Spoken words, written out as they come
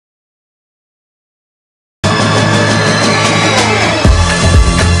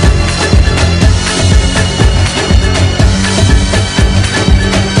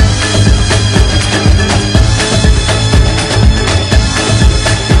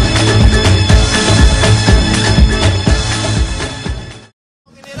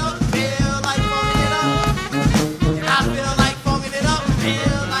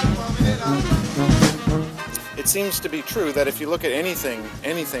true that if you look at anything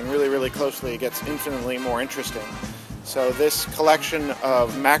really, really closely, it gets infinitely more interesting. So this collection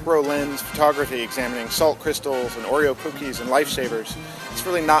of macro lens photography examining salt crystals and Oreo cookies and lifesavers, it's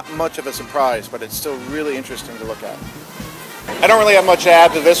really not much of a surprise, but it's still really interesting to look at. I don't really have much to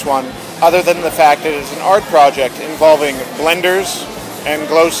add to this one, other than the fact that it's an art project involving blenders and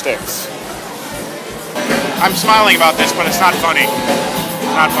glow sticks. I'm smiling about this, but it's not funny.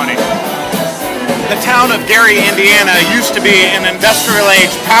 It's not funny. The town of Gary, Indiana used to be an industrial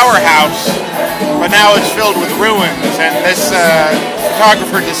age powerhouse, but now it's filled with ruins, and this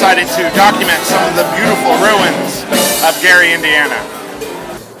photographer decided to document some of the beautiful ruins of Gary, Indiana.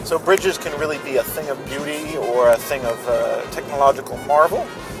 So bridges can really be a thing of beauty or a thing of technological marvel.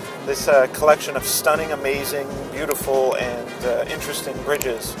 This collection of stunning, amazing, beautiful, and interesting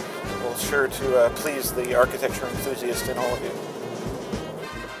bridges will sure to please the architecture enthusiast in all of you.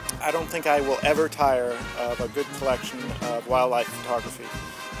 I don't think I will ever tire of a good collection of wildlife photography,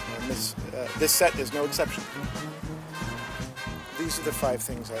 and this set is no exception. These are the 5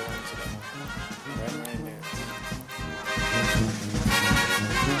 things I learned today. Right there.